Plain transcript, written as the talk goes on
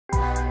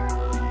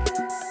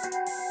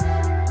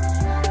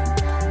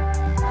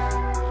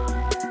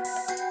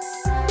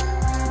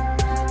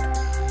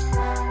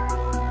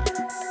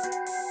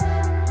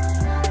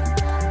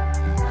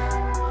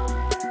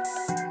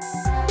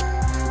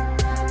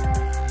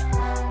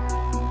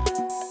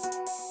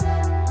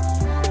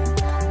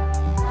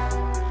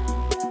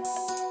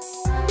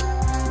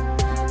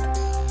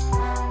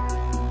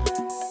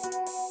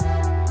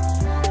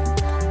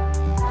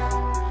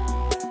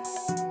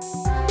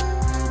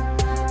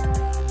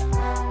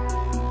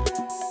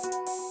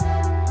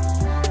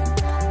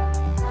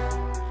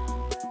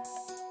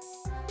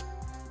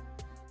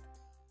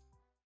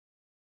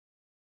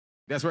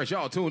That's right,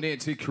 y'all tuned in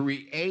to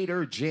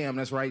Creator Jam.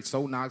 That's right,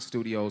 So Knox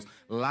Studios,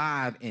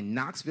 live in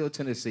Knoxville,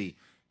 Tennessee.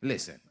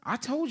 Listen, I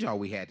told y'all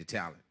we had the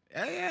talent.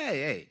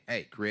 Hey,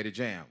 Creator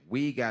Jam,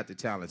 we got the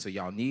talent, so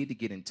y'all need to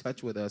get in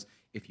touch with us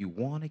if you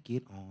want to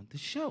get on the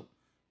show.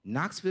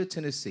 Knoxville,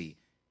 Tennessee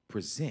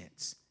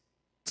presents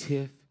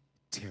Tiff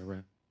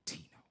Terintino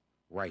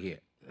right here,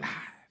 live.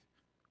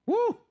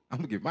 Woo! I'm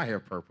gonna get my hair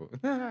purple.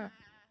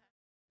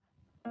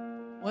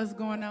 What's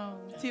going on?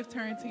 Tiff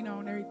Terintino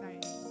on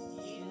everything.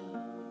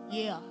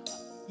 Yeah.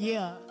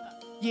 You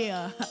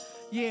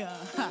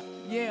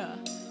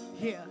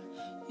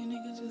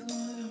niggas just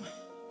gonna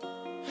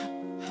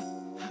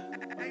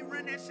Hey,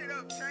 run that shit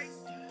up, Chase.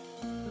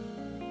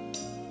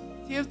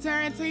 Tiff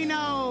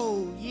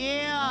Terintino,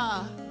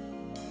 yeah.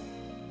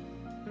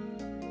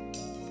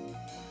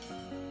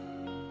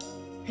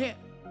 Hey,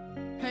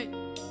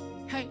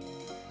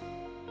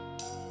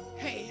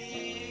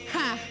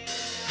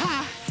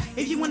 ha.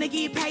 If you wanna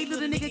get paid,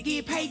 little nigga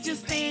get paid,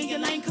 just stay in your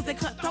lane, cause they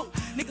cutthroat.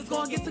 Niggas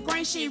go against the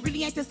grain, shit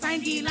really ain't the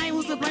same. Get lane,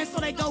 who's the blame, so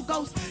they go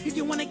ghost. If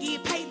you wanna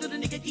get paid, little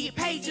nigga get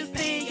paid, just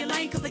stay in your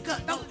lane, cause they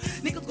cutthroat.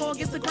 Niggas go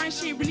against the grain,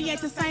 shit really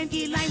ain't the same.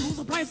 Get lane, who's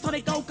the blame, so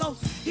they go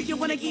ghost. If you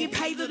wanna get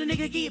paid, little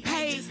nigga get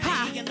paid.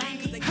 Ha.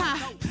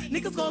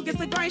 Niggas go against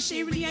the grain,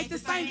 shit really ain't the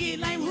same. Get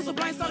lame, who's the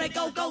blame, so they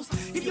go ghost.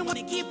 If you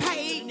wanna get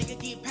paid, nigga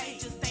get paid,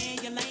 just stay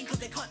in your lane, cause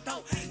they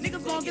cutthroat.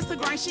 Niggas go against the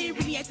grain, shit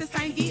really ain't the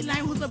same. Get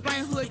lame, who's the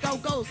blame, who it go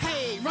ghost.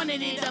 Hey,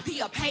 running it up, he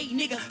a paid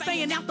nigga.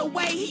 Staying out the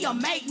way, he a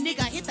made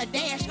nigga. Hit the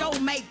dash, go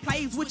make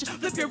plays with you.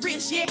 Flip your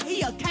wrist, yeah,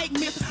 he a cake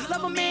miss.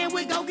 Love a man,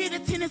 we go get a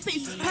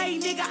Tennessee. Hey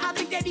nigga, I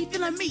think that he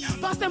feeling me.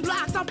 Busting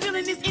blocks, I'm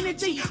feeling this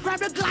energy. Grab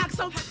the Glock,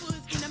 so for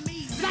his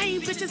enemies.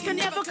 Lame bitches can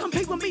never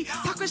compete with me.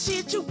 Talking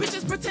shit, you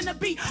bitches pretend to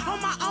be. On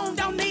my own,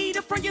 don't need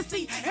a friend, you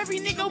see. Every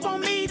nigga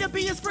want me to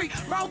be his free.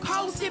 Broke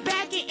hoes, sit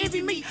back and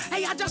envy me.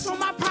 Hey, I just want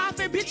my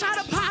profit, bitch out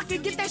of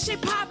pocket. Get that shit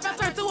poppin',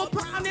 turn to a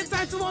problem, then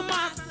turn to a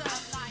monster.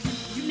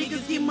 You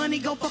niggas get money,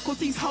 go fuck with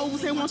these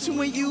hoes and want you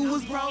when you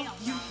was broke.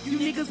 You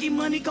niggas get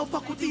money, go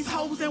fuck with these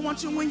hoes and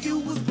want you when you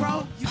was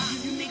broke. You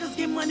niggas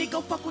get money, go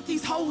fuck with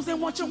these hoes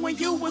and want you when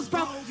you was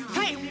broke.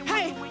 Hey,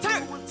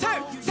 turn, go.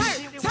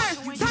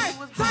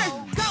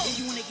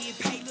 You wanna get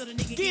paid, little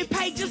nigga, get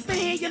paid, just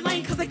stay in your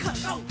lane, cause they cut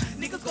go.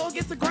 Niggas go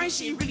against the grain,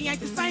 shit really ain't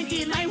the same.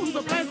 Get lame, who's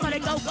the blame, so they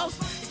go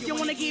ghost. If you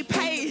wanna get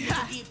paid,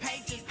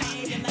 just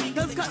stay in your lane,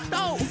 cause cut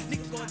go.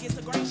 Niggas go against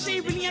the grain,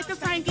 shit really ain't the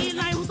same. Get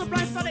lame, who's the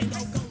blame, so they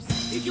go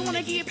ghost. If you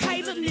wanna get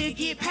paid, little nigga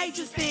get paid,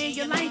 just stay in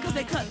your lane, cause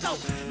they cut though.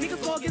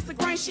 Niggas go against the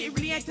grain, shit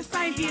really ain't the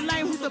same. Get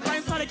lame, who's the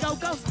blame, so they go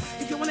ghost.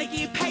 If you wanna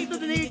get paid,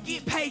 little nigga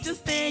get paid,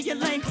 just stay in your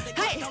lane.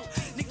 Hey.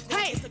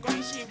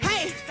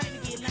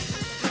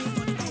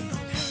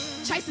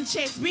 Chasing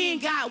checks, me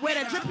ain't got with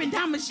her. Dripping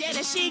diamonds, yeah,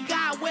 that shit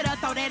got with her.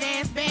 Throw that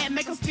ass back,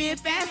 make her spin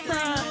faster.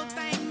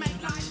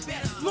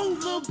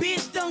 Smooth little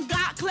bitch, done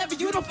got clever.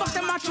 You done fucked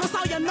in my trust,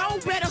 so you know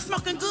better.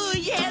 Smoking good,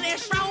 yeah, that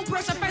strong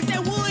pressure. Face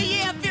that wood,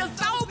 yeah, feel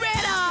so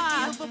better.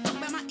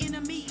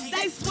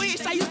 They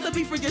switched, I used to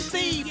be for your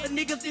seed. But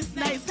niggas this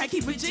nice, can't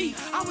keep a G.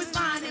 Always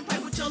lying and play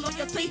with your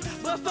loyalty.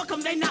 But fuck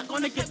them, they not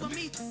gonna get with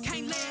me.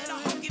 Can't let a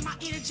hoe get my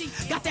energy.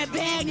 Got that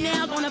bag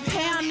now, gonna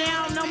pound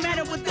now, no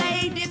matter what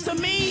they did to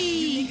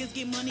me. You niggas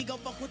get money, go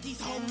fuck with these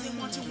hoes and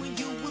want you when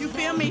you was. You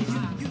feel me?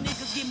 You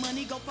niggas get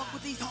money, go fuck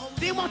with these hoes.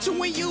 They want you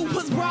when you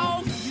was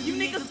broke. You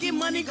niggas get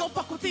money, go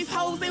fuck with these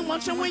hoes and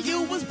want you when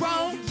you was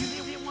broke.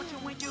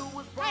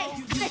 Hey,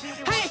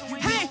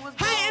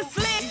 it's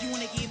slick. You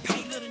wanna get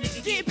paid, little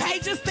nigga? Get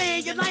paid, just stay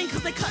in your lane,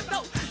 cause they cut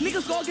though.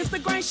 Niggas go against the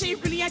grain,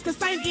 shit really ain't the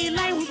same. Get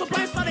lame, who's the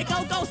blame, so they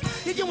go ghost.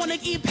 If you wanna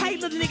get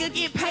paid, little nigga,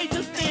 get paid,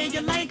 just stay in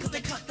your lane, cause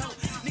they cut though.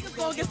 Niggas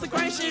go against the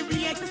grain, shit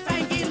really ain't the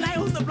same. Get lame,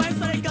 who's the blame,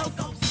 so they go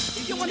ghost.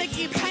 If you wanna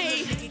get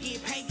paid,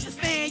 just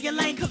stay in your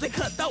lane, cause they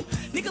cut though.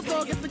 Niggas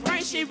go against the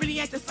grain, shit really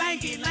ain't the same.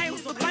 Get lame,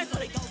 who's the blame, so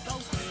they go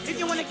ghost. If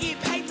you wanna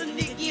get paid, little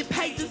nigga, get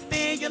paid, just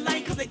stay in your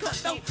lane, cause they cut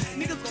though.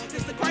 Niggas go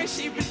against the grain,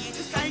 shit really ain't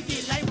the same.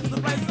 Get lame, who's the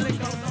blame, so they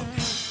go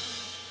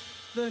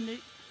ghost. Little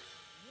nigga.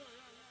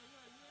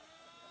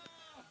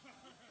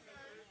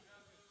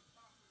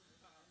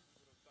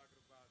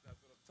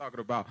 Talking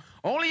about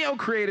only on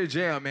Creator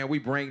Jam, man. We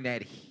bring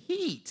that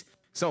heat.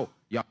 So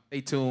y'all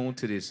stay tuned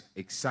to this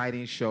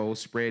exciting show.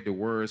 Spread the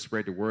word,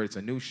 spread the word. It's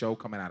a new show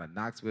coming out of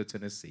Knoxville,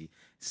 Tennessee.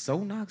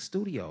 So Knox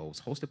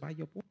Studios, hosted by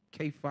your boy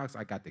K Fox.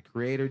 I got the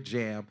Creator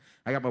Jam.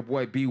 I got my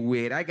boy B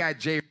Wit. I got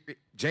J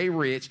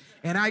Rich,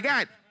 and I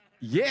got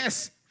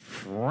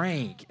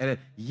Frank.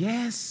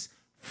 Yes,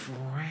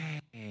 Frank.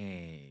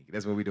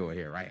 That's what we doing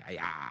here, right?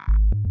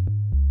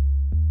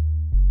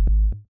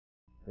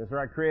 That's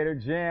right, Creator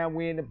Jam.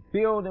 We in the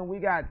building. We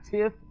got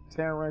Tiff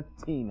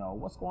Terintino.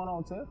 What's going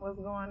on, Tiff? What's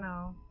going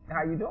on?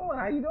 How you doing?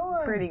 How you doing?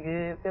 Pretty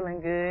good. Feeling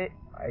good.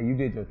 Hey, you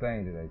did your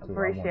thing today, too.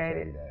 Appreciate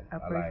it.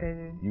 Appreciate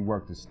it. You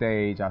worked the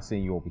stage. I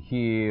seen you over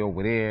here,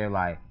 over there.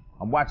 Like,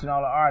 I'm watching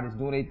all the artists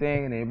do their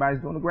thing, and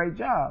everybody's doing a great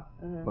job.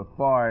 Mm-hmm. But as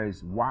far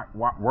as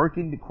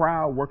working the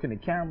crowd, working the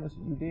cameras,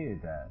 you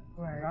did that.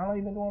 Right. How long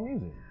you been doing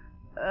music?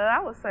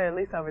 I would say at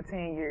least over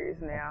 10 years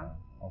now.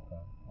 Okay.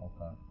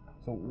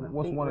 So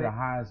what's one of the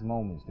highest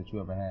moments that you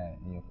ever had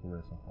in your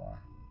career so far?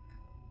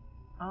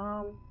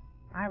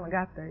 I haven't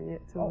got there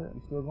yet to it.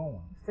 You still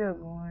going? Still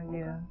going,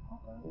 yeah.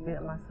 Okay.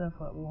 Built myself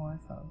up more,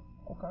 so.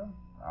 Okay.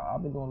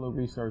 I've been doing a little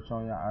research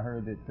on you. I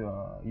heard that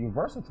you're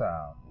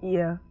versatile.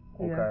 Yeah.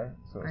 Okay.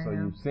 So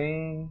you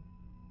sing,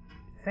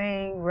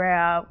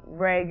 rap,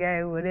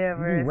 reggae,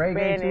 whatever. You do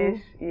reggae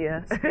Spanish. too?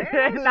 Yeah.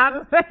 Spanish?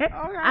 Not Spanish.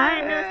 Okay. I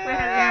ain't no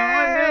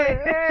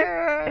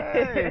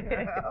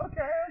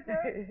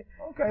Spanish.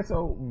 Okay.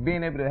 So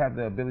being able to have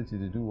the ability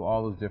to do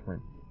all those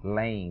different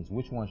lanes,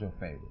 which one's your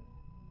favorite?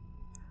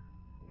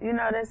 You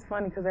know, that's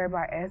funny because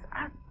everybody asks.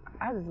 I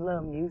just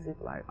love music,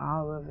 like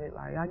all of it.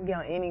 Like I can get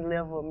on any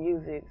level of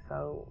music,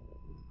 so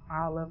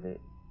all of it.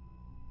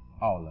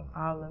 All of it.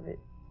 All of it.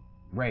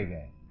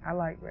 Reggae. I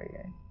like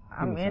reggae.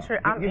 I'm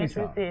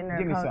interested in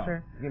their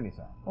culture. Give me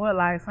some. What,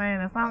 like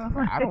saying a song?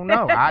 I don't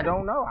know. I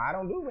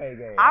don't do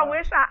reggae. I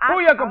wish I.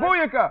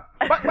 Booyaka.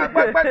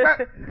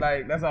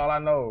 Like that's all I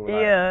know.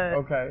 Like, yeah.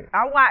 Okay.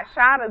 I watch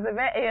Shadas of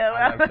that.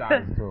 I like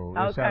Shadas too.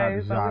 Okay, Shout out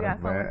to so Shadas, we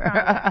got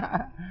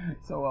man.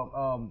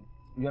 So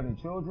you have any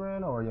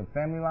children or your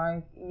family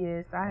life?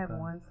 Yes, I have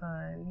one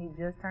son. He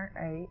just turned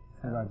 8.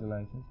 So.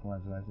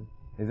 Congratulations.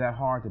 Is that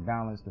hard to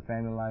balance the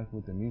family life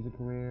with the music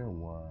career,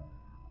 or?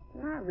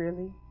 Not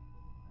really.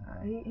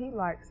 He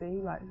likes it.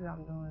 He likes that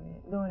I'm doing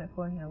it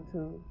for him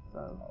too.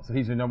 So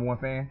he's your number one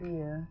fan?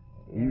 Yeah.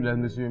 You let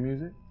him listen to your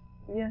music?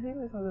 Yeah, he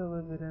listens to a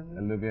little bit of it.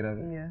 A little bit of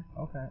it? Yeah.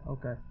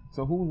 Okay.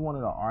 So who's one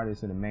of the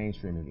artists in the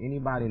mainstream? If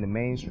anybody in the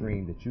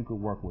mainstream that you could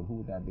work with, who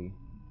would that be?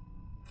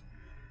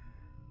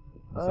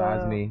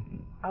 Besides me.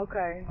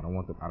 Okay. I don't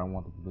want the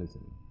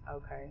publicity.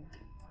 Okay.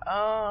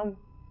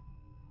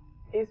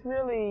 It's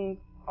really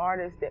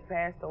artists that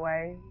passed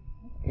away.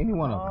 Any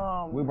one of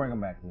them. We'll bring them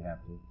back if we have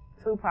to.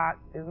 Tupac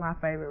is my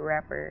favorite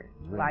rapper.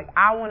 Really? Like,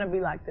 I want to be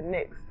like the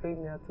next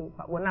female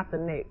Tupac. Well, not the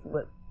next,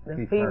 but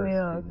the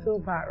female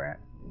Tupac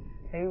rap.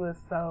 He was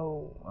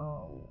so,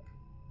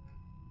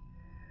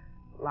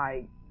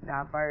 like,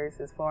 diverse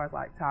as far as,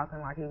 like, talking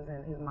like he was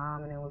in his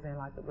mom and then was in,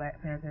 like, the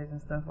Black Panthers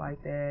and stuff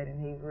like that.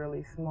 And he's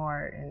really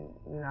smart. And,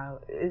 you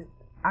know,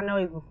 I know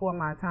he's before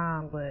my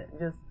time, but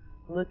just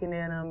looking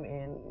at him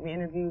and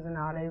interviews and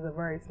all that, he's a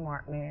very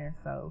smart man.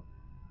 So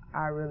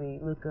I really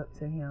look up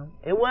to him.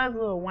 It was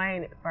Lil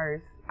Wayne at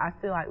first. I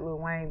still like Lil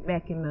Wayne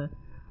back in the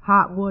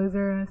Hot Boys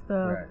era and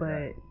stuff,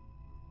 but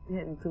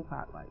hitting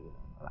Tupac like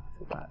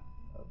Tupac.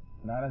 So.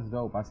 Now that's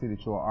dope. I see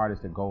that you're an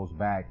artist that goes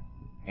back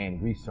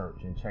and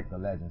research and check the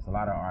legends. A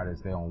lot of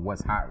artists, they're on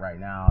what's hot right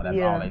now. That's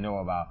all they know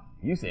about.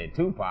 You said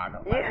Tupac. I'm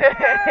like,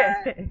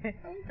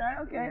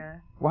 okay. Yeah.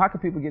 Well, how can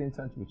people get in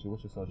touch with you?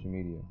 What's your social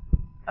media?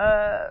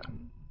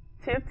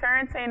 Tiff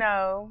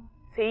Terintino.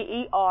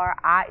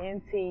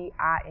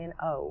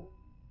 Terintino,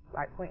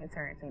 like Quentin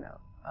Tarantino.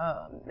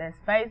 That's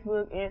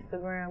Facebook,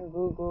 Instagram,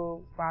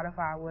 Google,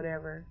 Spotify,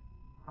 whatever.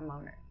 I'm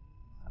on there.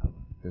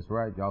 That's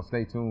right. Y'all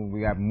stay tuned.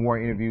 We got more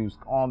interviews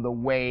on the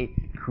way.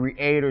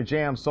 Creator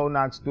Jam,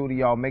 Sonak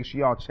Studio. Make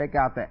sure y'all check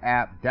out the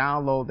app.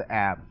 Download the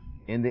app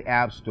in the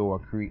App Store.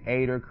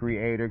 Creator.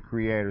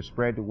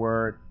 Spread the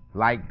word.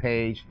 Like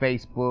page,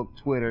 Facebook,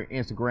 Twitter,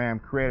 Instagram,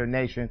 Creator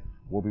Nation.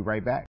 We'll be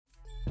right back.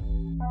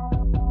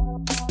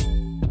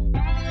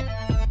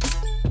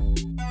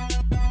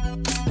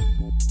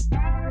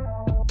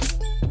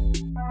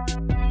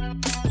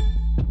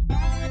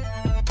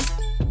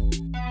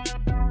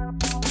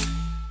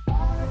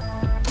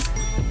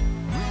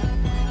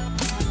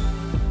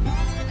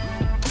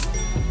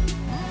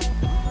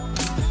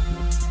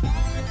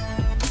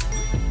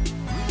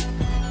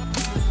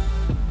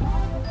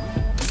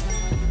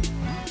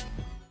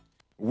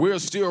 We're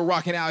still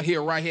rocking out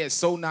here right here at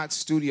Sonak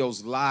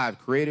Studios live,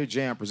 Creator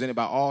Jam, presented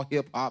by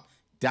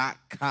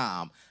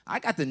AllHipHop.com. I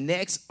got the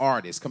next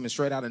artist coming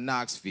straight out of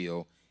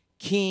Knoxville,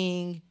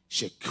 King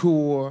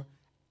Shakur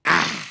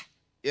I.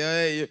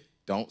 Yeah.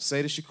 Don't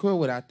say the Shakur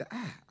without the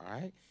I, all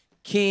right?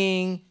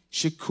 King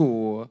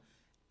Shakur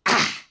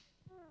I.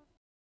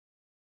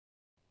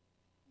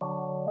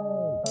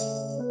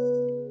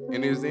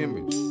 In his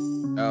image,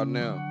 out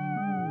now.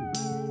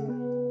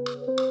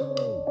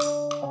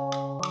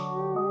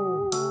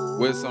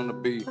 West on the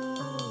beat.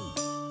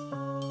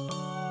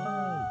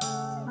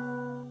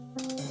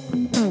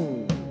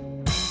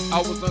 I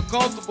was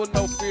uncomfortable,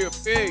 no fear of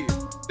failure.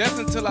 That's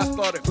until I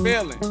started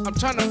failing. I'm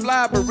trying to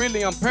fly, but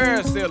really I'm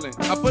parasailing.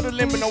 I put a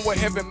limit on what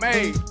heaven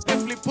made.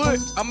 Simply put,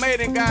 I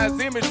made in God's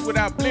image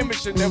without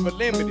blemish and never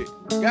limited.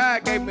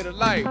 God gave me the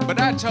light,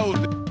 but I chose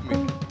the limit.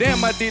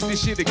 Damn, I did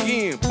this shit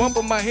again.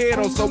 Bumping my head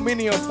on so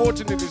many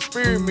unfortunate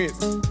experiments.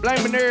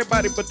 Blaming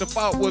everybody, but the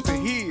fault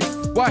wasn't his.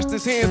 Washed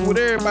his hands with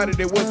everybody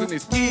that wasn't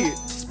his kid.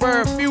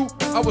 Spur a few,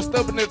 I was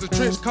stubborn as a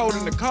trench coat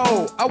in the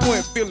cold. I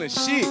wasn't feeling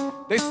shit.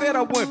 They said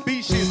I wouldn't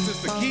be shit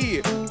since a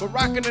kid. But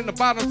rocking in the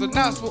bottoms of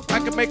Knoxville, I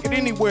can make it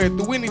anywhere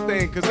through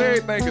anything, cause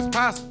everything is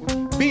possible.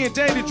 Being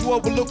jaded, you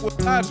overlook what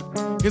logic.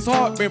 His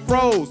heart been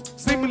froze,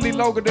 seemingly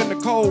longer than the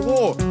Cold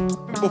War.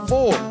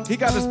 before. He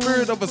got the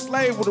spirit of a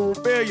slave with a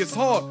rebellious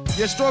heart,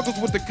 yet struggles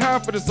with the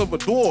confidence of a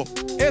dwarf.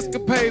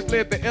 Escapades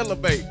led to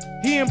elevate.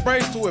 He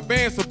embraced to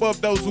advance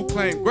above those who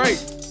claim great.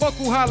 Fuck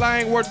who holla, I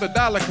ain't worth $1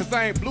 cause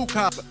I ain't blue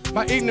collar.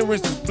 My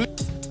ignorance is bliss.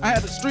 I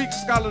had a street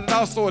scholar that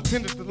also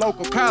attended the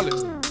local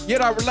college.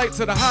 Yet I relate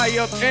to the high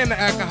ups and the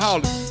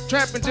alcoholics.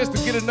 Trapping just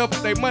to get enough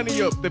of their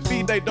money up to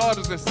feed their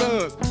daughters and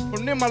sons.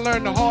 From them I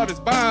learned the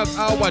hardest bonds,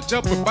 how I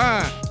jump and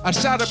bind. I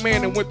shot a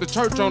man and went to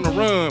church on the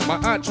run. My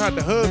aunt tried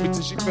to hug me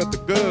till she felt the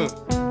gun.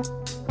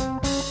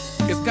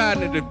 It's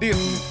cognitive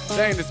dissonance.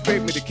 They ain't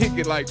expect me to kick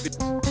it like this.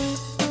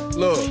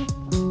 Love.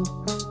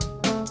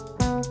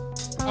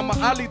 I'm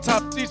an Ali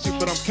top teacher,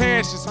 but I'm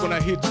Cassius when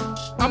I hit you.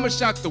 I'ma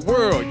shock the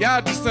world,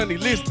 y'all just sunny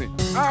listening.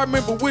 I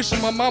remember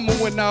wishing my mama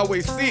wasn't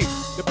always sick.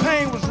 The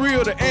pain was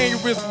real, the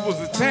aneurysm was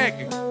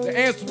attacking. The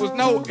answer was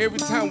no every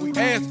time we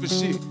asked for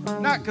shit.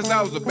 Not cause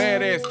I was a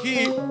badass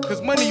kid,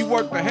 cause money you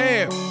work to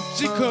have.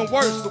 She couldn't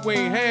work, so we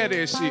ain't had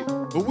that shit.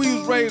 But we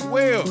was raised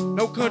well,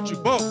 no country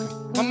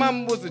bumpkin'. My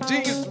mama was a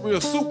genius, a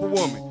real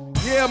superwoman.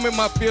 Yeah, I'm in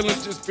my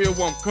feelings, just feel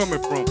where I'm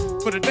coming from.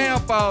 For the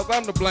downfalls,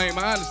 I'm to blame,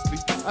 honestly.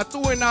 I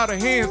threw in all the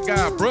hands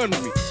God brought to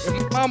me.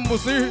 If my mama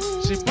was here,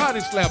 she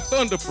probably slapped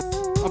thunder for me.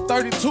 I'm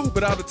 32,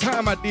 but all the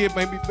time I did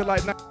made me feel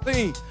like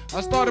 19.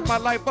 I started my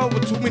life over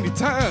too many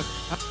times.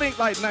 I think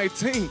like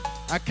 19.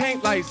 I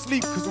can't like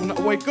sleep, cause when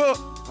I wake up,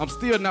 I'm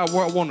still not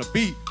where I wanna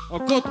be.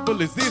 Uncomfortable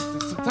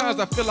existence. Sometimes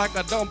I feel like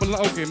I don't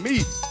belong in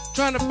me.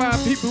 Trying to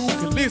find people who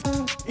can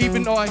listen,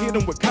 even though I hit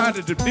them with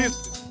cognitive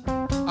distance.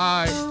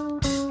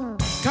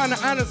 Kinda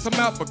honest, I'm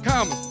out for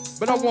comments,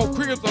 but I want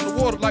cribs on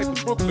the water like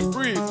the Brooklyn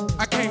Bridge.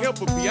 I can't help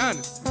but be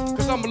honest,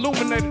 cause I'm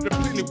illuminated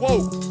and plenty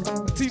woke.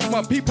 I teach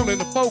my people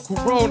and the folk who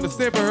grow in the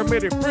 7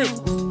 Hermetic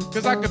principles,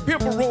 cause I can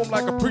pimp a room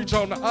like a preacher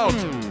on the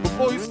altar.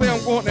 Before you say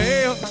I'm going to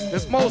hell,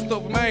 that's most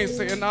of them, I ain't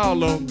saying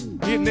all of them.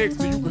 Get next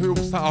to you can hear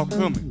what's all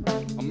coming.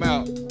 I'm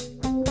out.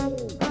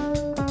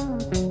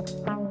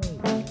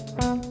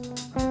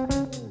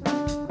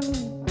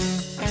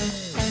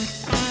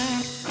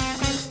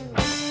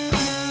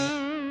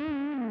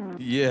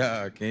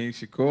 Yeah, King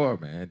Shakur,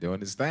 man,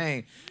 doing his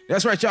thing.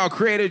 That's right, y'all.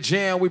 Creator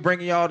Jam, we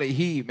bringing y'all the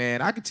heat,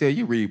 man. I can tell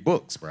you read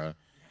books, bro.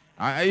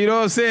 You know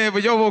what I'm saying?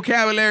 But your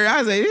vocabulary,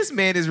 I say, this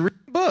man is reading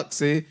books.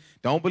 See?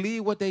 Don't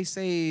believe what they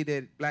say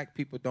that black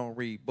people don't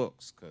read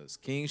books, because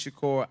King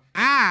Shakur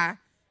I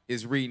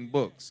is reading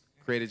books.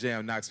 Creator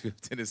Jam, Knoxville,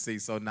 Tennessee,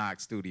 So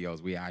Knox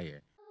Studios. We out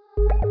here.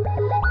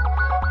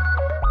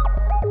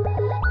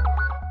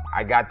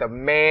 I got the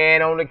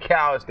man on the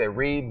couch that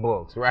read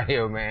books right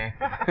here, man.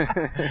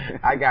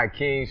 I got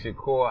King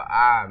Shakur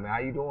I, man. How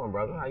you doing,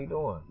 brother? How you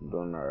doing? I'm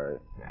doing all right.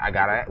 I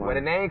got where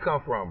the name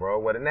come from, bro?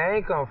 Where the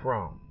name come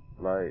from?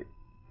 Like,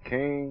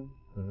 King,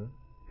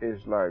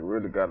 it's like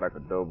really got like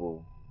a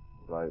double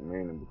like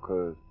meaning,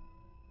 because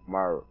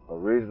my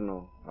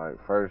original like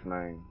first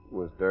name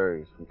was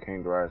Darius from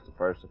King Darius the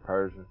First of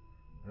Persia.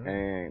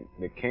 And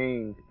the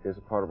King is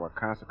a part of my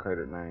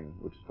consecrated name,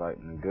 which is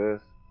like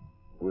Nagus,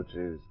 which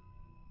is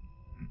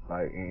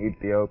like in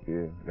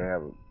Ethiopia, they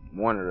have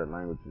one of the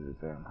languages is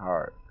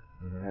Amharic.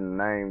 And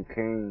the name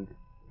King,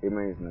 it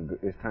means,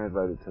 it's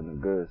translated to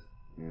Nagus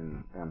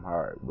in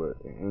Amharic, but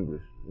in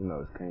English, you know,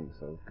 it's King,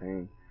 so it's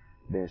King.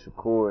 Then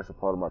Shakur is a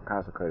part of my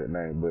consecrated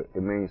name, but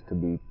it means to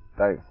be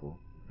thankful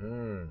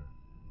in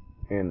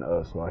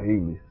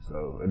Swahili.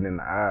 So, and then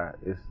the I,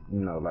 it's, you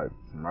know, like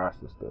some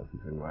Rasta stuff, you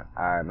see, like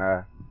I and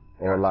I,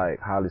 or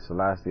like Haile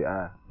Selassie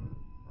I.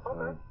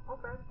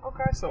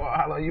 Okay. So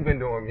how long you been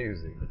doing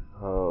music?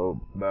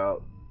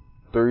 About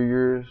 3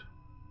 years.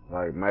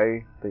 Like May,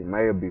 I think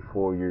May will be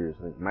 4 years.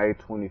 Like May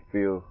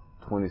 25th,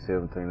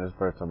 2017. That's the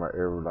first time I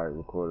ever like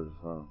recorded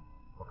a song.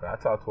 Okay, I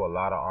talked to a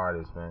lot of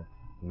artists, man.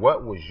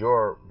 What was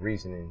your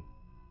reasoning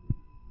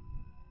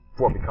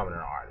for becoming an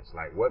artist?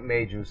 Like, what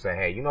made you say,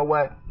 hey, you know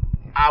what?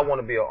 I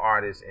want to be an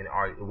artist, and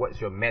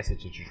what's your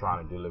message that you're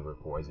trying to deliver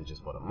for? Is it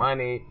just for the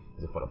money?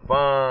 Is it for the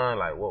fun?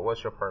 Like,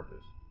 what's your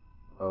purpose?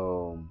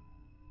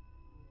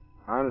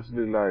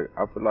 Honestly, like,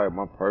 I feel like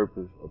my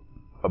purpose,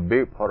 a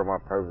big part of my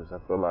purpose, I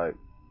feel like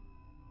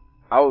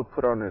I was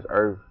put on this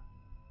earth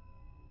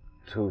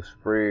to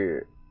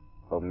spread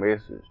a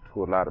message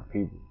to a lot of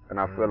people. And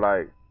I feel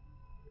like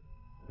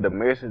the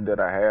message that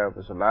I have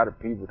is a lot of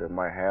people that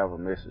might have a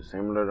message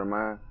similar to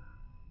mine,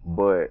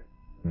 but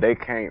they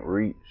can't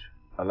reach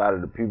a lot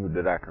of the people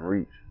that I can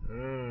reach.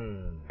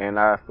 And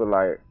I feel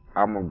like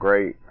I'm a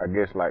great, I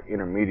guess, like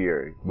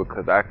intermediary,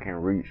 because I can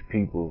reach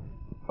people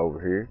over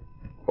here,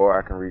 or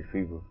I can reach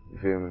people, you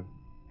feel me,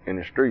 in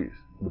the streets,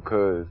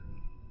 because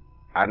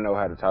I know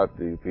how to talk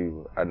to these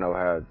people. I know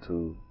how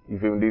to, you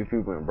feel me, these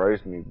people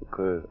embrace me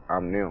because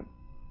I'm them.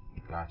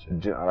 Gotcha.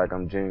 Like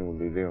I'm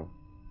genuinely them,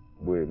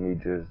 with me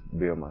just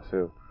being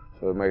myself.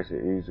 So it makes it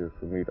easier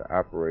for me to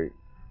operate,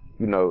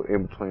 you know,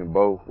 in between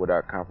both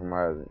without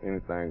compromising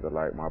anything of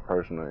like my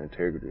personal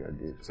integrity, I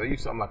guess. So you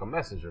something like a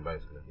messenger,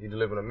 basically. You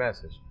delivering a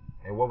message.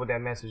 And what would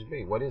that message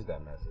be? What is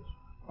that message?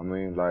 I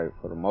mean, like,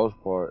 for the most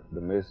part,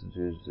 the message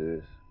is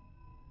just,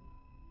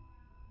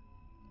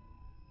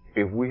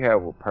 if we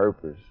have a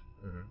purpose,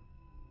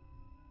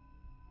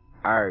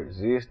 our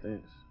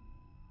existence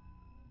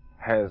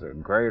has a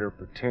greater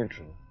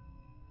potential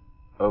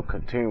of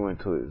continuing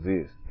to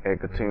exist and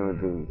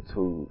continuing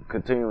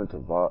to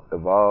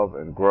evolve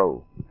and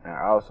grow, and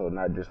also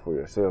not just for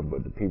yourself,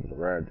 but the people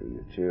around you,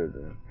 your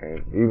children,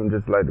 and even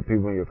just like the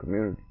people in your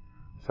community.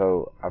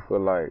 So I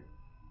feel like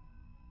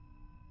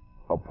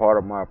a part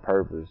of my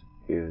purpose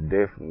is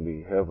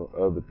definitely helping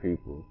other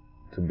people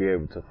to be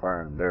able to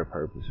find their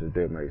purpose, if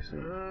that makes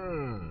sense.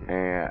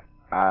 And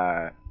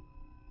I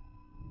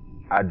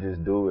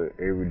just do it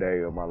every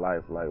day of my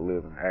life, like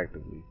living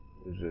actively.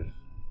 It's just.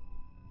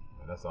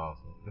 That's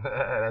awesome.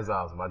 That's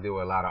awesome. I deal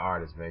with a lot of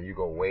artists, man. You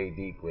go way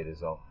deep with it.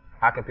 So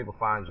how can people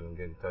find you and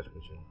get in touch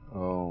with you?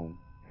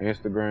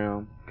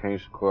 Instagram,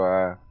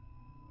 Shakur I.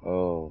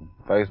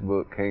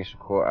 Facebook,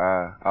 Shakur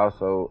I.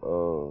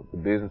 Also, the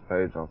business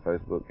page on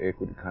Facebook,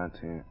 Equity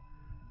Content.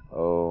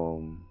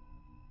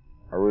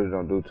 I really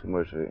don't do too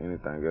much of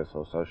anything else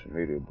on social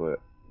media, but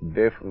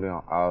definitely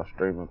on all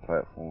streaming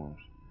platforms.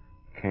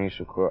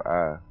 Shakur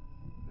I,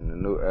 and the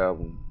new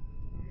album,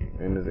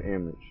 In His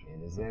Image.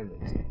 In His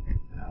Image.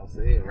 I'll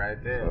see it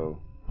right there. So,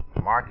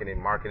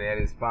 marketing at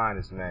its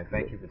finest, man.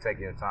 Thank you for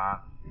taking your time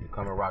to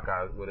come and rock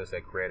out with us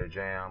at Creator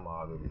Jam.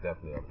 It was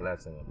definitely a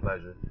blessing and a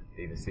pleasure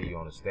to even see you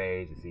on the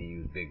stage, to see you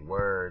use big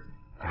words.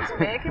 This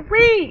man can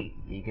read.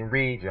 He can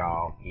read,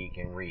 y'all. He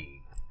can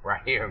read.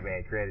 Right here,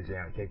 man. Creator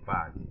Jam,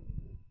 K5.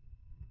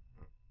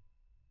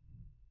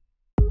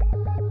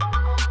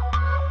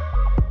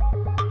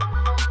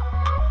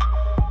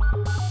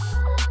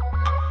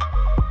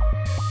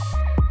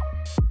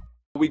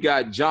 We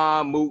got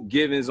John Mook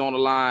Gibbbons on the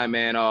line,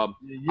 man. I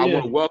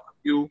want to welcome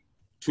you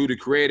to the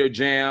Creator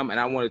Jam, and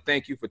I want to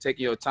thank you for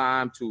taking your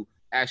time to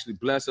actually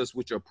bless us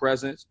with your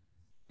presence.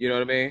 You know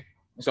what I mean?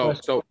 So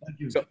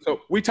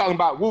we talking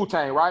about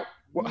Wutang, right?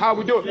 How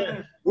we doing?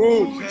 Yeah.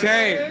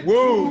 Wutang,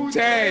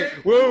 Wutang,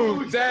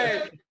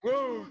 Wutang,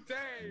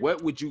 Wutang.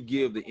 What would you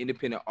give the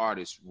independent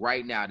artist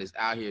right now that's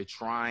out here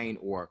trying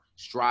or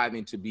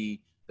striving to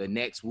be the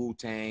next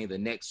Wutang, the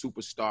next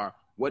superstar?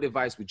 What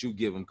advice would you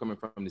give them coming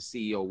from the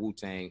CEO of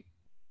Wutang?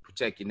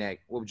 Protect your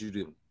neck. What would you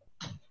do?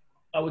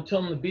 I would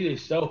tell them to be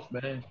themselves,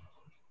 man.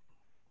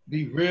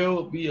 Be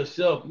real, be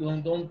yourself. You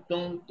know,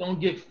 don't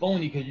get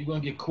phony, because you're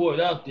gonna get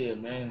caught out there,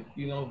 man.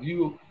 You know,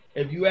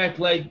 if you act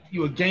like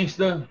you a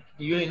gangster,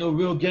 you ain't no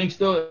real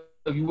gangster.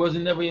 If you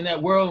wasn't never in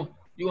that world,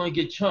 you're gonna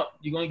get chumped.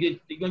 You're gonna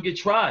get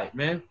tried,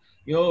 man.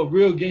 You know, a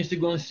real gangster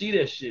gonna see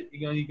that shit.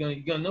 You're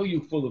gonna know you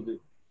full of it.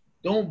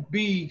 Don't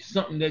be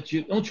something that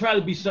you. Don't try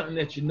to be something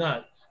that you're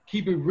not.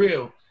 Keep it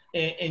real,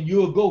 and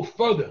you'll go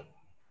further.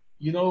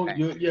 You know,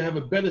 you'll have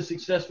a better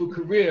successful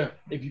career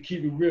if you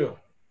keep it real.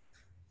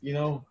 You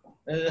know,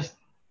 and that's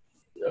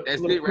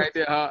it right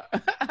there, huh?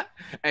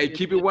 Hey,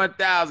 keep it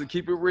 1,000.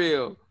 Keep it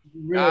real.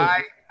 All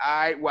right.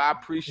 Well, I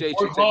appreciate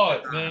you. Work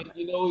hard, man.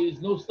 You know,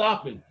 there's no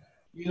stopping.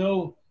 You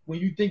know, when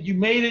you think you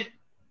made it,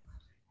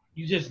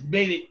 you just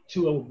made it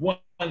to a one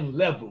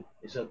level.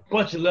 It's a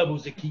bunch of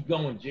levels that keep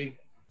going, G.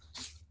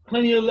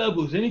 Plenty of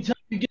levels. Anytime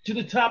you get to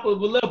the top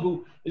of a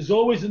level, there's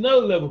always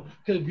another level.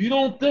 Because if you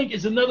don't think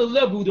it's another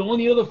level, the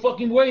only other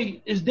fucking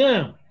way is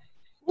down.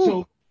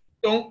 Ooh.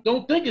 So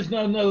don't think it's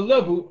not another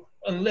level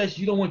unless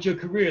you don't want your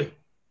career.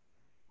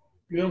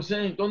 You know what I'm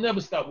saying? Don't never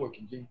stop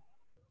working, G.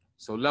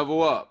 So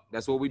level up.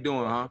 That's what we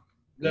doing, huh?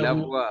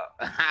 Level up.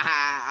 All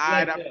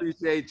right, I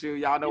appreciate you.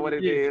 Y'all know what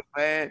it is,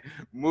 man.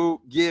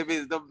 Mook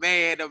Gibbbons, the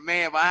man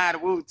behind the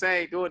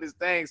Wutang, doing his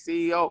thing,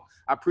 CEO.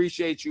 I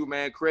appreciate you,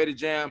 man. Creator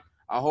Jam.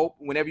 I hope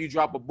whenever you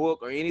drop a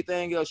book or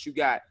anything else you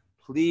got,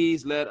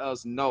 please let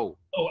us know.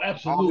 Oh,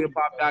 absolutely.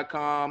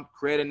 AllHipHop.com,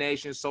 Creator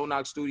Nation,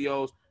 Sonak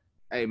Studios.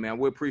 Hey, man,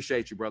 we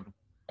appreciate you, brother.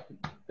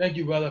 Thank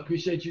you, brother.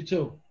 Appreciate you,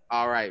 too.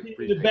 All right.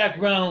 The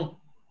background.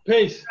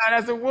 Peace.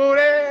 That's a Woody.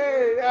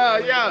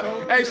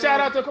 Yeah. Hey, shout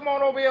out to, come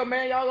on over here,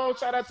 man. Y'all go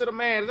shout out to the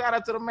man. Shout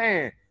out to the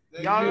man.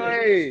 Y'all,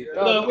 hey.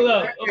 What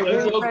up?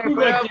 Wutang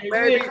forever,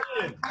 baby.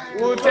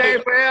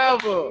 Wutang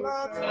forever.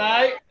 All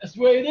right. That's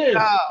where it is.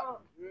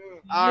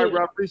 All right,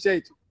 bro.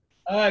 Appreciate you.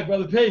 All right,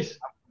 brother. Peace.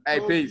 Hey,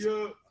 peace.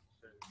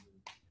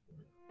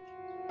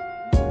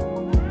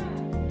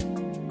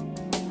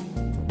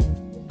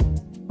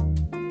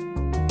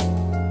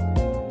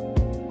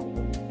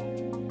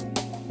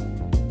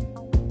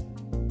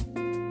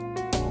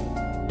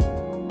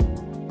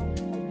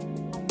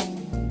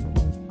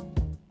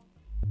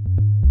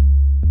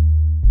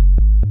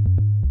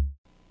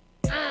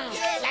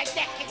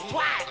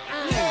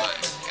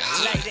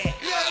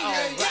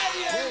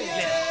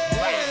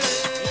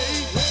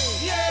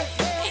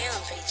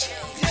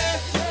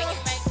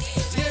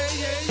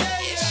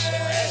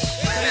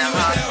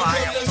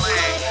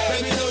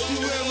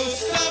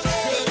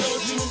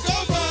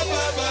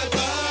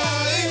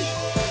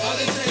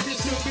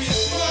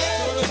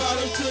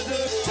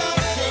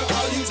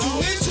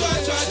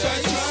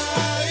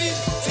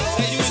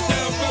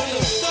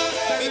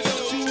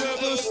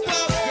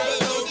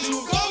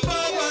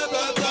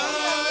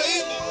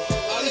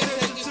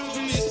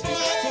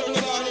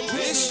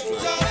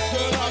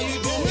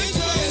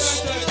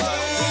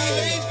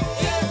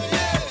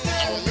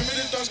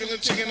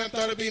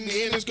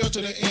 bring this girl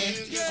to the end.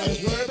 I was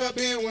worried about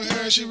being with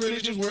her, she really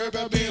just worried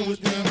about being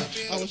with them.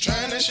 I was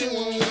trying that shit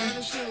won't win,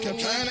 kept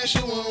trying that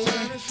shit won't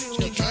win.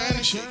 Kept trying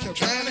that shit, kept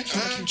trying it,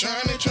 keep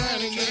trying it,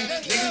 trying again.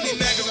 Niggas be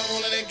mad cause I'm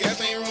rolling that gas,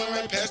 they ain't rolling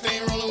right past, they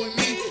ain't rolling with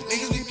me.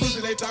 Niggas be pussy,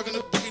 they talking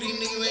to booty, these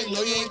niggas ain't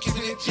low, you ain't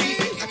keeping it cheap.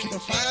 I keep a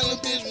fine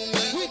little bitch with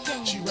me,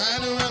 she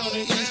riding around on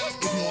the east.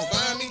 If you won't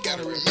find me,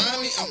 gotta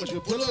remind me, I want you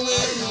to pull away.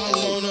 I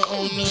want her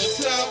on the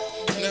top,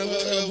 never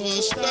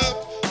ever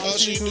stop. All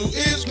she do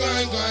is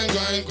grind, grind,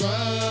 grind,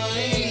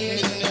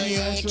 grind. And now you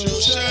want your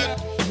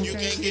shot, you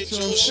can't get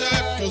your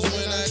shot, cause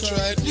when I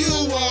tried, you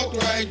walked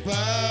right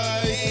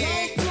by.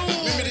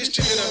 Remember this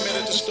chick that I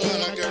met at the store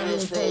and I got real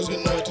frozen,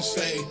 didn't know what to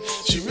say.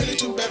 She really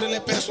too bad to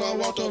let pass, so I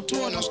walked up to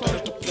her and I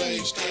started to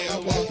play. I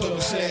walked up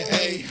and said,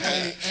 hey,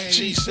 hey.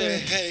 She said,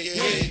 hey,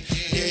 hey,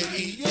 yeah,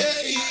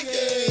 yeah, yeah.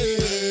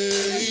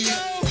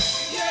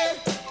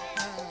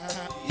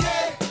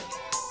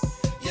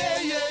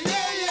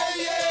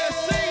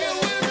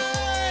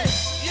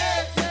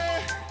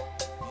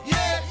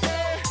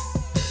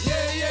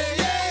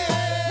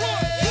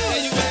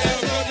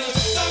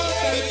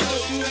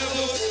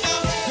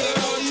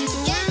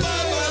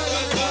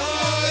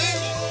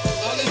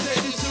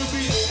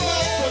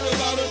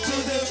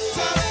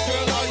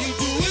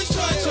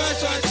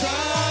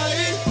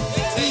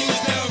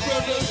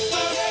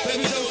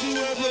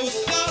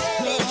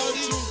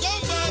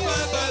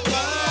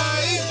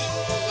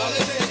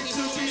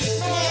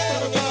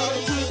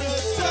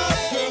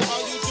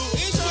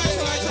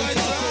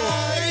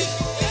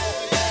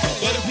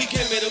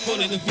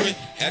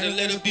 Had to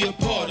let her be a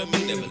part of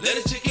me. Never let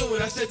a chick in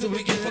when I said to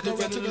we get fucking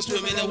run to the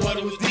swim and that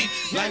water was deep.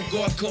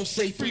 Lifeguard come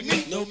say free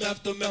meat. No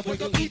mouth to mouth, we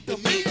gon' eat the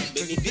meat.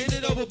 Make me bend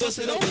it over, bust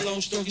it over, long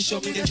stroke and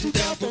show me that you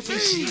down for me.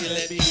 She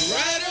let me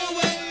ride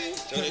away.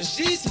 Turn the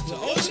sheets into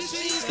ocean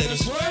seas. Let her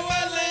swerve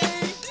our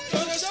lane.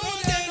 Throw the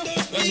stone down.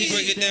 Once he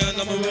break it down,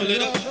 I'ma roll it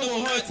up.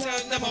 No hard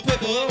time, now my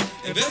paper up.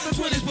 Invest in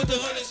 20s, put the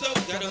 100s up.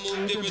 Gotta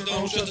move different,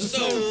 don't trust the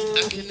soul.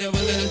 I can never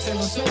let her tell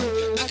my soul.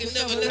 I can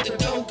never let the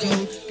dough go.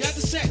 Got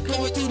the sack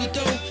going through the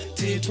door.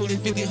 10, 20,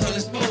 50,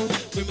 100 more.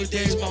 Remember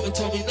days mama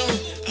told me no.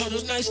 All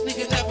those nice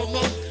niggas never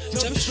more.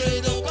 Jump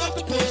straight up off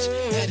the porch.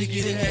 Had to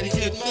get it, had to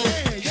get more.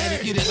 Had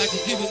to get it like a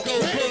give and go.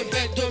 Plug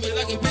back door me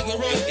like a big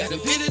roll. Gotta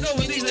pin it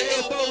over these the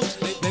elbows.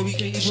 Baby,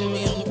 can you show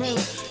me on the road?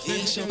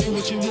 Yeah, show me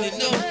what you really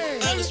know.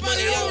 All this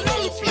money out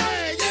on the floor.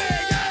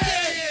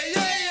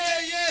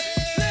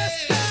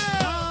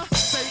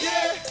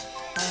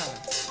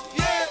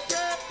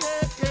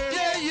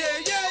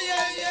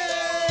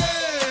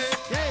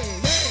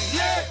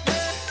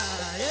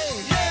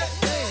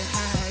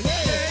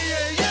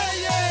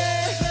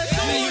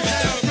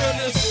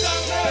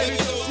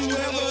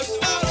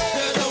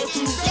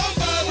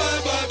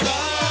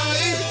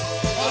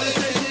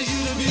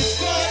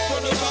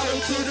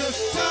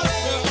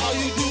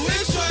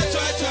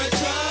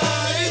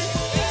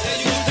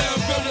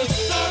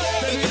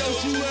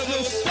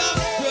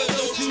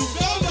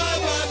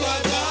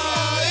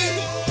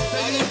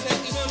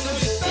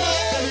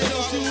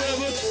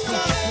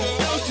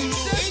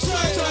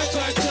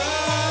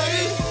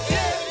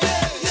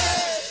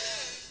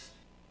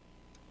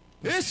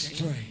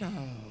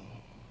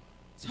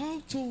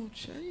 Talk to him,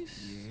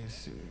 Chase.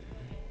 Yes, sir.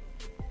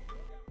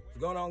 What's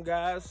going on,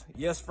 guys?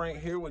 Yes, Frank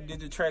here with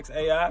Digitrax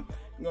AI.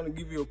 I'm going to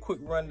give you a quick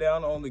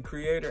rundown on the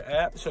Creator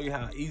app, show you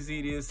how easy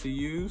it is to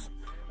use.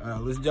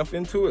 Let's jump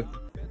into it.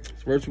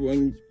 First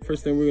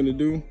thing we're going to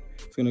do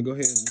is going to go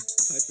ahead and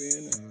type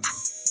in the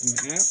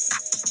app.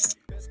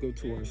 Let's go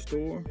to our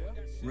store.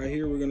 Right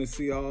here, we're going to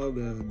see all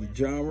the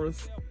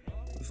genres.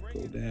 Let's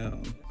go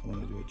down. I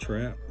want to do a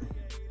trap.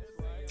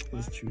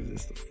 Let's choose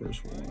this, the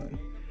first one.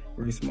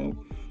 Gray Smoke.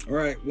 All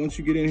right, once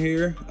you get in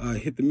here,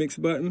 hit the mix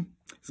button.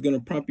 It's gonna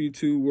prompt you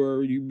to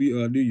where you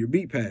do your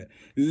beat pad.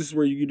 This is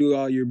where you can do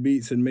all your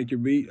beats and make your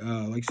beat.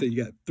 Like I said,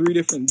 you got 3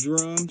 different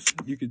drums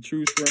you could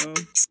choose from.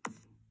 3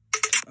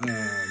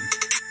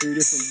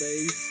 different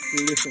bass,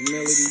 3 different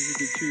melodies you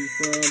could choose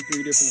from,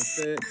 3 different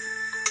effects.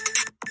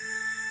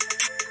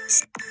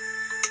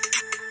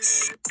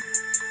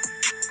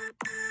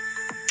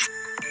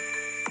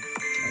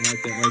 I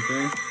like that right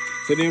there.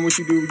 So then what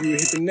you do, you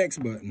hit the next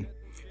button.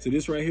 So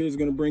this right here is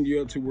going to bring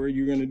you up to where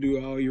you're going to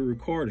do all your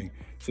recording.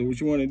 So what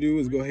you want to do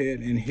is go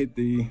ahead and hit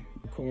the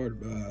record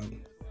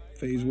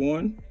phase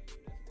 1,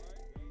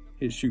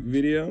 hit shoot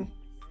video,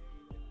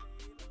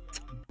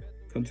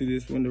 come to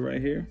this window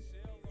right here,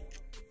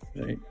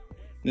 right?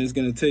 And it's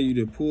going to tell you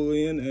to pull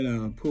in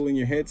and pull in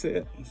your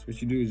headset. So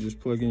what you do is just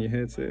plug in your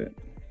headset.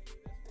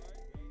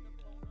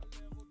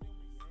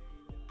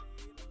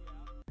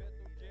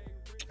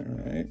 All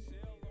right.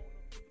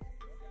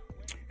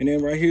 And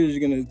then right here is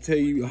going to tell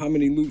you how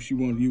many loops you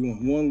want. You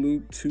want 1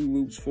 loop, 2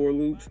 loops, 4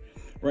 loops.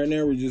 Right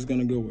now, we're just going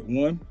to go with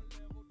 1.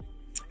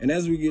 And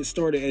as we get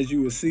started, as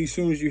you will see, as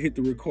soon as you hit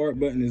the record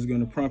button, it's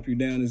going to prompt you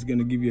down. It's going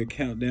to give you a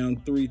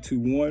countdown, 3, 2,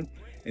 1.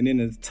 And then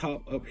at the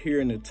top up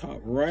here in the top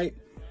right,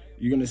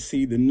 you're going to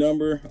see the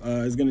number.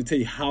 It's going to tell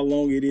you how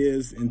long it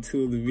is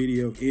until the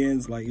video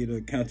ends. Like it'll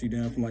count you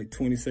down from like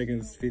 20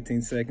 seconds,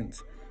 15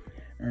 seconds.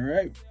 All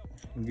right.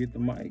 Get the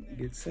mic,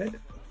 get set,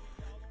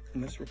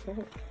 and let's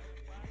record.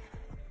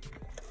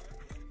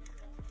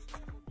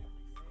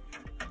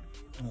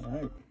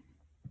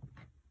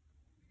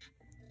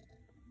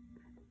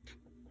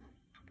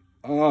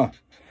 All right.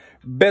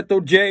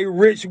 Bethel J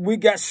Rich, we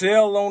got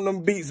Shell on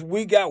them beats.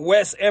 We got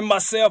Wes and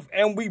myself,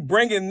 and we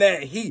bringing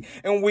that heat.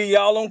 And we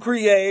all on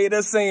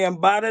Creator, saying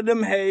bye to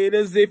them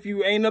haters. If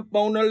you ain't up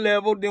on the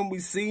level, then we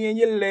seeing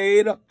you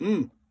later.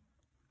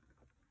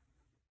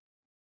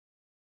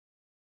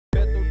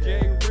 Bethel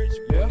J Rich,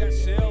 we got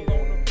Shell on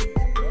them beats.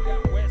 We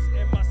got Wes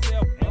and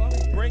myself, and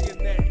we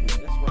bringing that heat.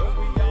 That's right.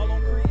 We all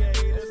on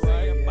Creator,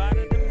 saying bye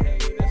to them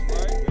haters.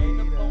 Right.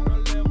 Ain't up on the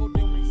level,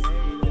 then we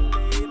seeing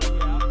you later.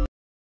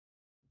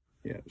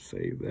 Yep,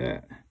 save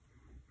that.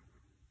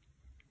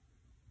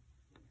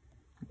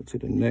 Go to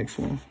the next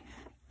one.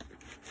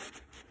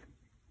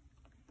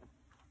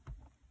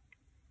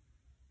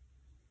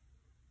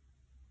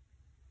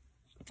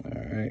 All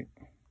right.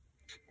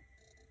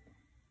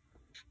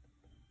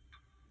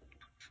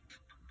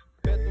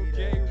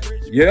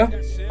 Yeah.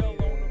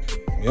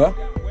 Yeah.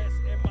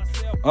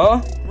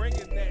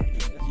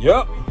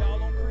 Yep.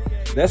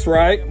 That's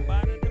right.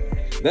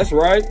 That's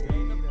right.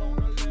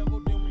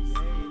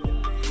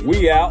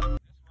 We out.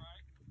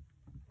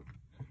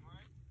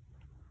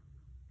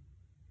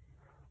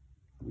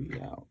 We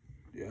out.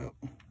 Yep.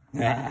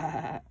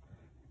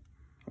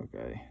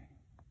 Okay.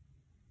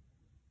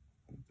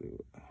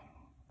 Do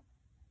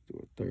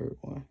a third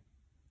one.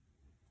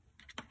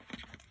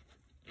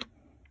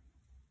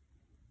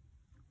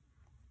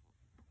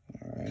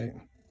 All right.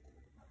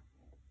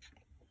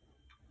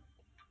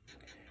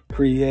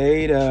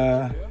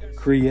 Creator,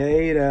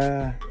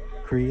 creator,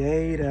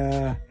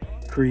 creator.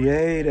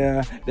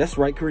 Creator, that's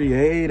right,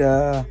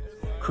 creator,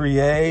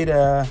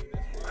 creator,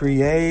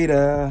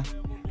 creator,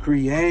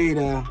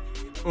 creator.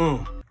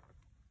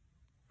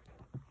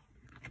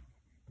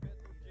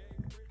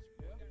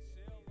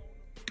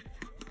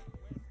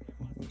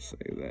 Let's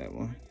save that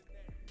one.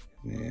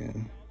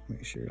 Man,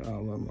 make sure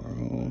all of them are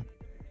on.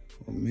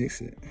 We'll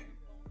mix it.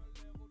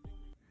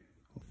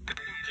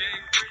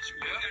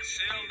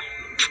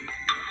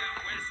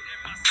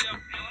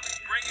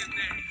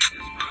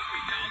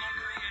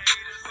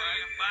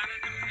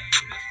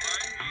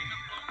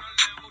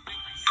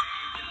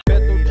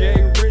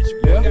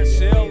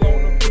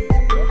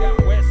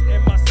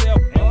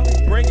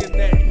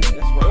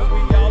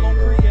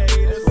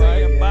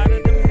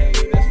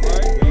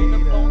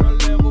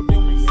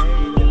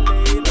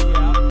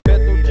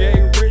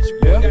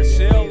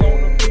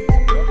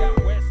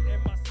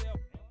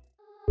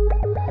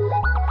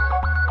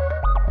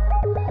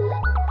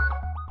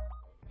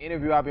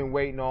 Interview I've been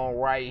waiting on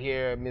right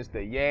here, Mr.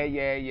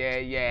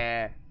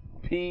 Yeah,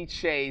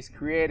 PCha,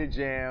 Creator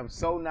Jam,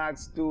 So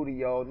Knox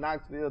Studio,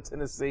 Knoxville,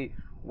 Tennessee.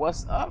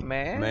 What's up,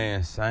 man?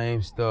 Man,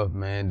 same stuff,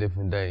 man.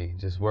 Different day.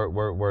 Just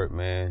work,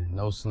 man.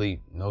 No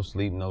sleep,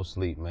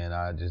 man.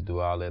 I just do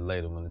all that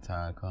later when the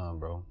time comes,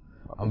 bro.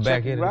 I'm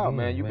back in it out, again,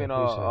 man. You've been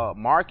appreciate it.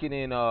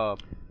 marketing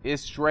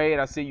It's Straight.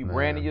 I see you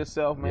branding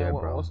yourself, man. Yeah,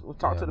 bro. Let's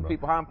talk to the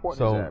people. How important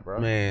So, is that, bro?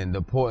 man, the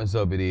importance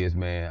of it is,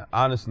 man,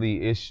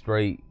 honestly, It's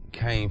Straight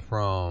came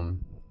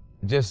from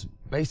just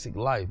basic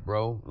life,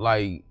 bro.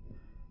 Like,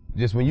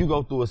 just when you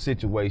go through a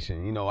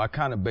situation, you know, I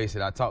kind of base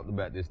it, I talked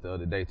about this the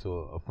other day to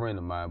a friend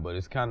of mine, but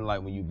it's kind of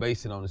like when you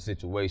base it on a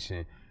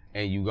situation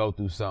and you go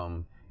through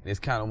something, it's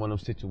kind of one of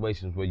those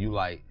situations where you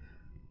like,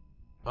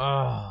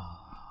 I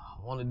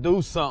want to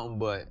do something,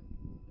 but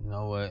you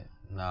know what?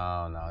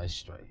 No, it's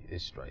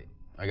straight.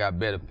 I got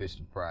better fish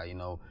to fry, you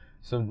know.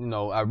 So, you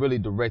know, I really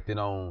directed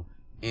on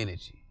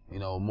energy. You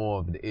know, more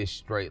of the It's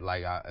Straight,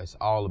 like it's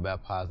all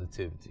about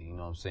positivity, you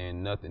know what I'm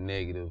saying? Nothing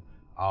negative,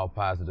 all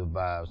positive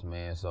vibes,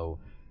 man. So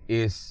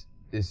it's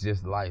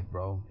just life,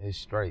 bro. It's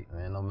straight,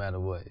 man. No matter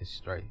what, it's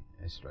straight,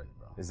 bro.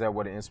 Is that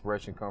where the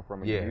inspiration come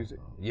from in your music?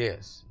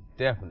 Yes,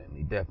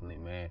 definitely,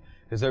 man.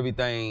 Because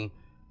everything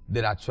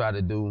that I try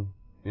to do,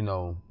 you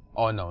know,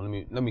 oh no,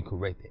 let me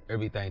correct it.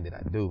 Everything that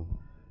I do,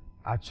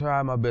 I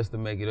try my best to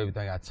make it,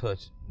 everything I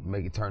touch,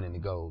 make it turn into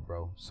gold,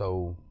 bro.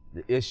 So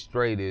the It's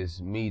Straight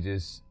is me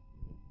just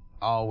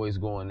always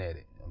going at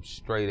it. I'm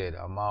straight at it.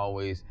 I'm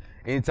always,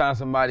 anytime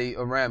somebody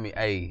around me,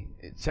 hey,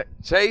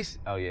 Chase,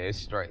 oh yeah, it's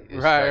straight.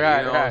 It's right, straight. right,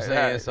 You know what I'm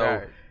saying? right, So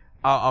right.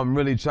 I'm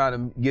really trying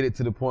to get it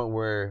to the point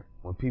where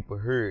when people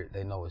hear it,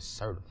 they know it's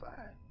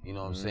certified. You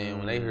know what I'm saying?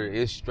 When they hear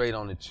It's Straight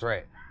on the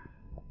track,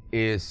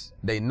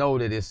 they know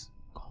that it's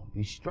gonna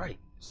be straight.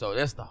 So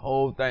that's the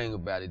whole thing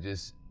about it.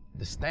 Just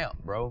the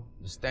stamp, bro.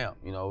 The stamp.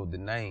 You know, the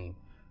name.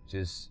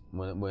 Just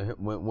when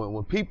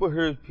people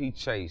hear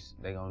PCha,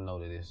 they gonna know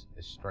that it's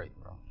straight,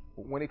 bro.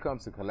 When it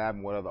comes to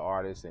collabing with other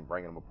artists and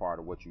bringing them a part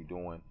of what you're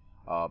doing,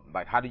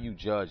 like how do you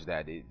judge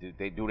that?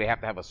 Do they have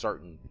to have a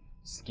certain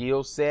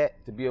skill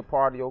set to be a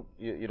part of your,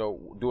 you know,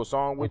 do a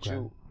song with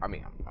you? I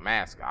mean, I'm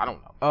asking. I don't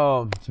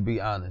know. To be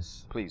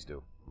honest, please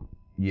do.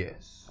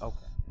 Yes. Okay.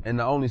 And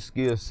the only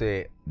skill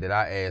set that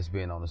I ask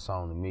being on the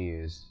song to me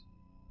is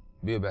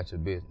be about your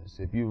business.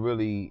 If you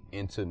really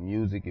into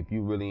music, if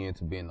you really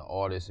into being an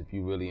artist, if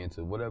you really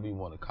into whatever you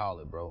want to call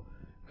it, bro.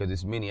 because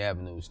it's many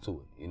avenues to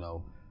it, you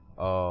know.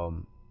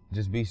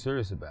 Just be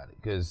serious about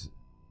it,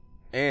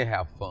 and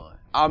have fun.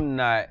 I'm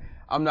not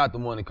the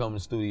one to come in the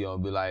studio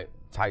and be like,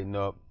 tighten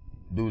up,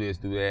 do this,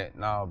 do that.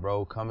 Nah,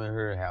 bro, come in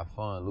here, have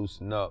fun,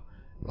 loosen up,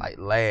 like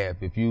laugh.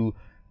 The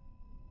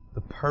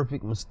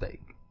perfect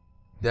mistake,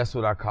 that's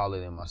what I call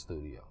it in my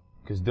studio.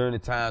 Because during the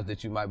times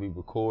that you might be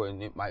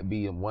recording, it might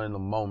be in one of the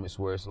moments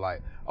where it's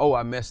like, oh,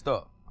 I messed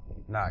up.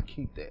 Nah,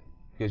 keep that.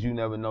 Because you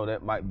never know,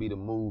 that might be the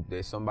move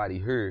that somebody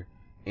heard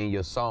in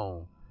your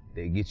song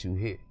that gets you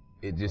hit.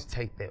 It just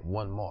take that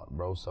one mark,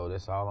 bro. So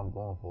that's all I'm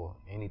going for.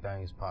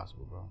 Anything is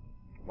possible, bro.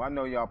 Well, I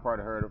know y'all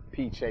probably heard of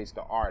PCha,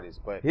 the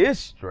artist, but it's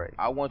straight.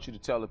 I want you to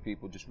tell the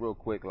people just real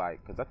quick, like,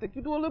 because I think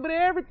you do a little bit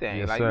of everything.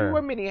 Yes, like, sir. you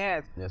wear many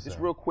hats. Yes, just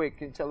sir. real quick,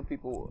 can you tell the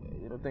people,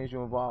 you know, things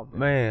you're involved in?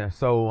 Man,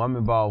 so I'm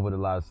involved with a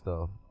lot of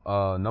stuff.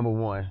 Number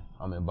one,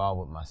 I'm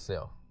involved with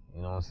myself.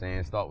 You know what I'm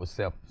saying? Start with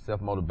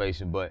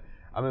self-motivation, but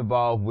I'm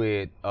involved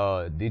with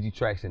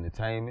Digitrax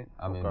Entertainment.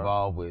 I'm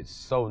involved with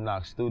Soul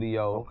Knox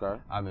Studio. Okay.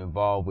 I'm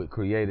involved with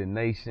Creator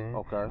Nation.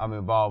 Okay. I'm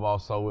involved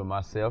also with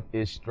myself.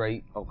 It's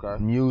Straight. Okay.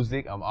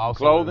 Music. I'm also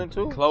Clothing in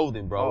too?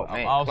 Clothing, bro. Oh,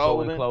 man. I'm also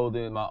Clothing. in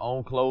clothing. My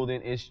own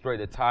clothing. It's Straight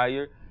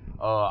Attire.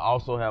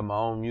 Also have my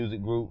own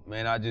music group.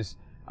 Man,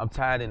 I'm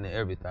tied into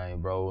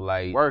everything, bro.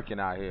 Like working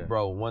out here.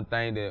 Bro, one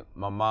thing that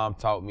my mom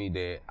taught me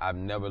that I've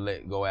never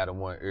let go out of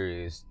one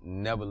area is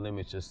never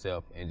limit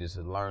yourself and just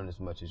learn as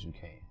much as you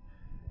can.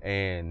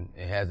 And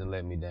it hasn't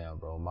let me down,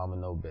 bro. Mama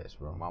knows best,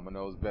 bro. Mama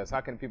knows best. How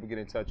can people get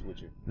in touch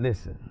with you?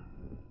 Listen.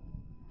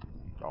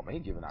 Oh, man, he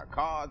giving out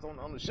cards on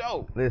the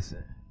show.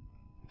 Listen.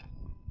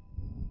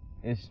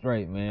 It's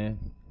Straight, man.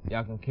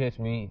 Y'all can catch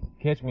me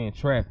in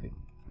traffic.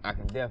 I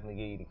can definitely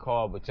give you the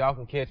card, but y'all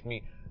can catch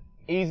me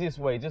easiest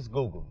way, just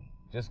Google me.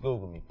 Just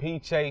Google me.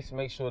 PCha,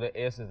 make sure the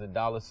S is a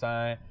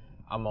 $.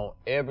 I'm on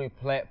every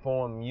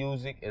platform.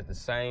 Music is the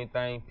same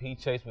thing.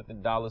 PCha with the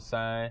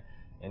 $.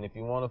 And if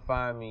you want to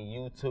find me,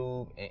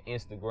 YouTube and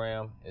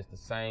Instagram, it's the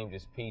same,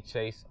 just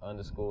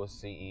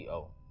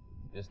PChase_CEO.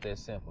 Just that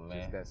simple, man.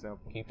 Just that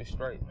simple. Keep it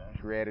straight, man.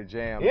 Creator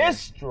Jam. It's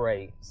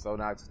straight. Soul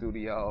Knox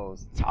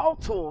Studios.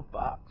 Talk to him,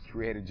 Fox.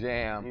 Creator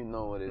Jam. You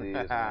know what it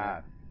is,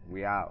 man.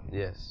 We out.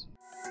 Yes.